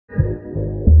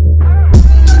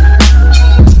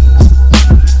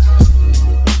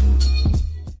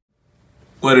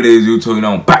What it is, YouTube, you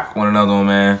know, I'm back with another one,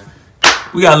 man.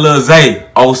 We got Lil Zay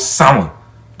Osama.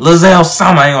 Lil Zay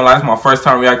Osama, I ain't gonna lie, it's my first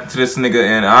time reacting to this nigga,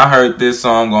 and I heard this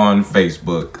song on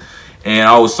Facebook. And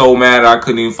I was so mad I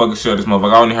couldn't even fucking share this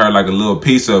motherfucker. I only heard like a little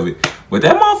piece of it. But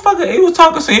that motherfucker, he was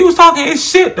talking his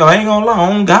shit though. I ain't gonna lie,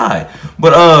 on God.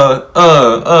 But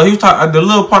he was talking, the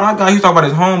little part I got, he was talking about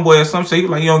his homeboy or some shit. He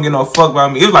was like, you don't get no fuck by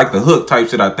me. It was like the hook type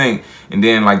shit, I think. And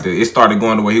then like it started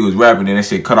going the way he was rapping, and that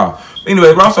shit cut off. But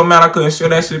anyway, bro, I'm so mad I couldn't share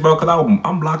that shit, bro, cause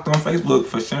I'm blocked on Facebook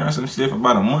for sharing some shit for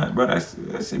about a month, bro.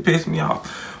 That shit pissed me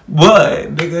off.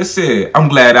 But nigga, shit, I'm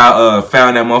glad I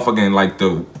found that motherfucking like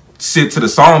the shit to the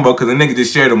song, bro, cause the nigga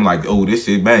just shared them like, oh, this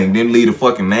shit bang. Didn't leave the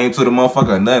fucking name to the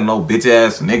motherfucker or nothing, no bitch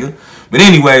ass nigga. But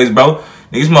anyways, bro,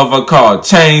 this motherfucker called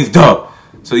Changed Up.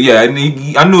 So yeah, I knew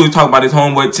he was talking about his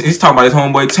homeboy. He's talking about his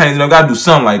homeboy changing up. Gotta do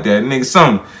something like that, nigga.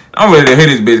 Something. I'm ready to hit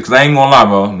this bitch because I ain't gonna lie,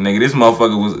 bro. Nigga, this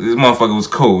motherfucker was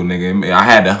cool, nigga. I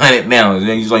had to hunt it down, and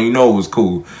he's like, you know it was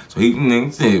cool. So he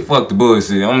nigga said, fuck the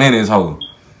bullshit. I'm in this hole.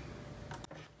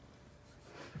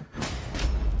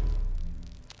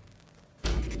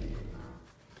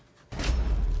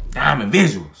 Diamond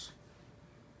visuals.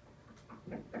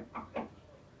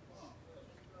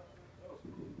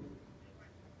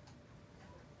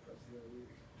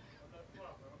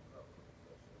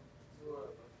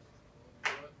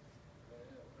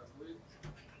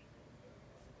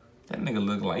 That nigga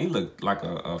looked like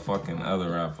a fucking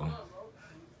other rapper.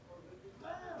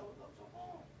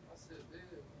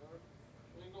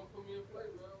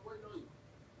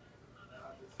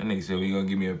 That nigga said, we gonna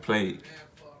give me a plate.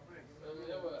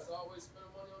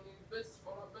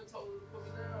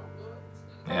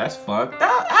 Yeah, that's fucked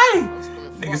up. Hey!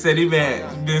 Nigga said he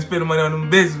been spending money on them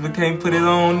bitches but can't put his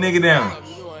own nigga down.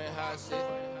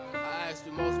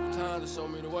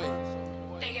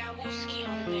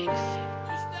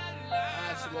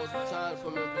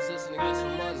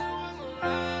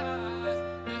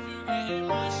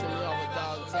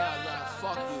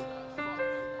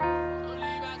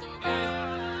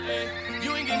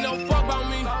 You ain't getting no fuck about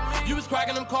me. You was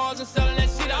cracking them cars and selling that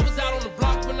shit. I was out on the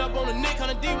block, putting up on the nick,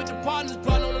 kinda D with the partners,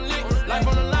 plotting on the lick. Life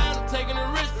on the line, I'm taking the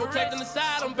risk, protecting the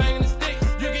side, I'm banging the stick.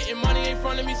 You getting money ain't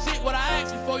front of me shit. What I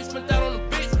asked you for, you spent that on the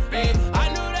bitch. And I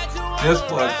knew that you were that's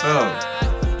fucked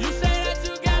up. You say that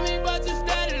you got me, but you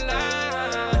steady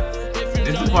lying.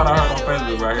 This is what I heard on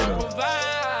Facebook right here though.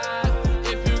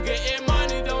 If you getting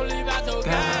money, don't leave out your God,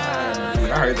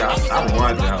 I heard that. I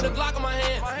wanted that.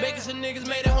 Making sure niggas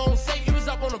made it home safe. You was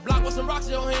up on the block with some rocks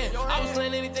in your hand. I was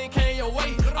saying anything came your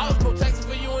way. I was protecting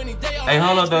for you any day. Hey,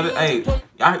 hold up though. Hey,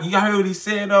 y'all heard what he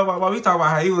said though? We talking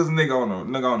about how he was a nigga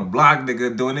on the block,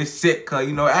 nigga, doing this shit. Cause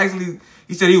you know, actually,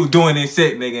 he said he was doing this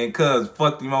shit, nigga, and cuz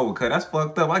fucked him over. Cause that's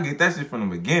fucked up. I get that shit from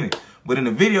the beginning. But in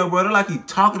the video, bro, they're like he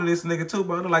talking to this nigga too,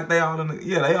 bro. They're like they all in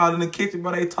the kitchen,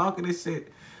 bro. They talking this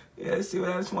shit. Yeah, let's see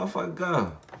where this motherfucker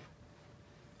go.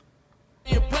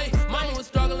 Mama was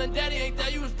struggling, daddy ain't there.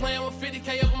 You was playing with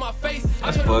 50K up in my face.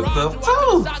 That's fucked up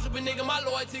too. My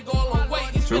loyalty go a long way.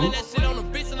 You spending that shit on a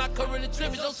bitch and I cover the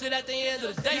trip. Your shit at the end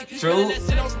of the day. You spending that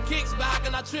shit on some kicks, but how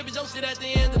can I trip it? Your shit at the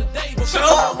end of the day.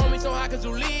 Homie, so how could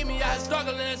you leave me? I was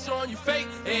struggling and showing you fake.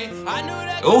 And I knew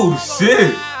that. Oh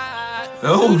shit.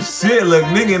 Oh shit. Look,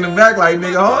 nigga in the back like,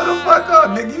 nigga, hold the fuck up,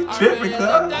 nigga. You tripping,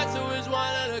 cuz.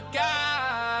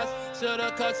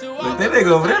 Look, that nigga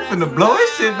over there finna blow his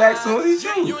shit back soon as he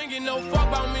shoot. You ain't getting no fuck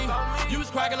about me. You was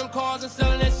cracking them cars and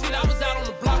selling that shit. I was out on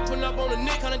the block, putting up on the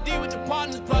nick, kinda D with the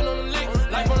partners, plotting on the lick.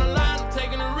 Life on the line, I'm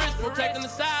taking the risk, protecting the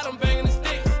side, I'm banging the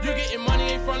stick. You getting money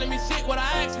ain't front of me shit. What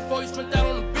I asked you for, you spent that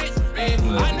on the bitch.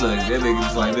 And look, that nigga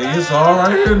just like, nigga, it's all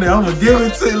right here now. I'ma give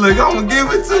it to you. Look, I'ma give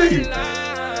it to you.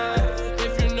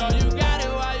 If you know you got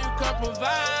it, why you can't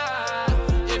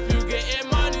provide? If you getting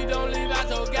money, don't leave out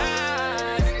your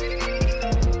guys.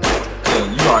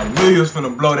 You already knew you was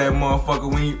finna blow that motherfucker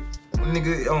when you,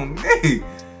 nigga, on me.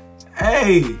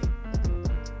 Hey.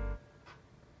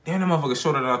 Damn, that motherfucker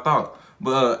shorter than I thought.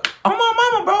 But, on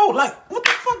my mama, bro, like, what the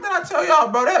fuck did I tell y'all,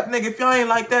 bro? That nigga, if y'all ain't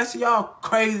like that shit, y'all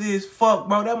crazy as fuck,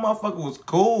 bro. That motherfucker was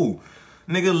cool.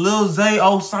 Nigga, Lil Zay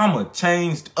Osama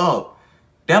Changed Up.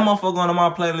 That motherfucker on my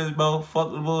playlist, bro.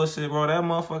 Fuck the bullshit, bro. That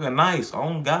motherfucker nice.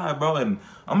 On God, bro. And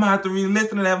I'm gonna have to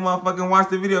re-listen to that motherfucker and watch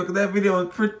the video, because that video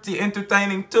was pretty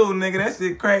entertaining too, nigga. That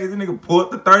shit crazy. Nigga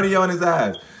pulled the 30 on his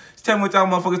eyes. Just tell me what y'all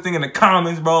motherfuckers think in the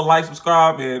comments, bro. Like,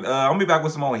 subscribe, and I'm gonna be back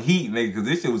with some more heat, nigga, because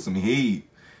this shit was some heat.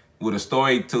 With a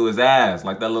story to his ass,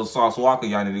 like that little Sauce Walker,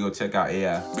 y'all need to go check out.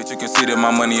 Yeah. Bitch, you can see that my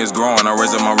money is growing. I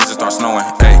raise up my wrist and start snowing.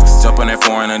 Hey, jump on that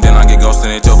foreign and then I get ghosted.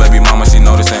 And your baby mama, she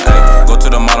noticing. Hey, go to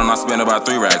the mall and I spend about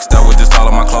 3 racks. That was just all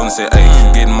of my clothing shit. Hey,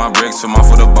 getting my bricks from off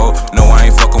of the boat. No,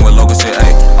 I ain't fucking with local shit.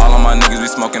 Hey, all of my niggas be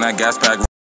smoking that gas pack.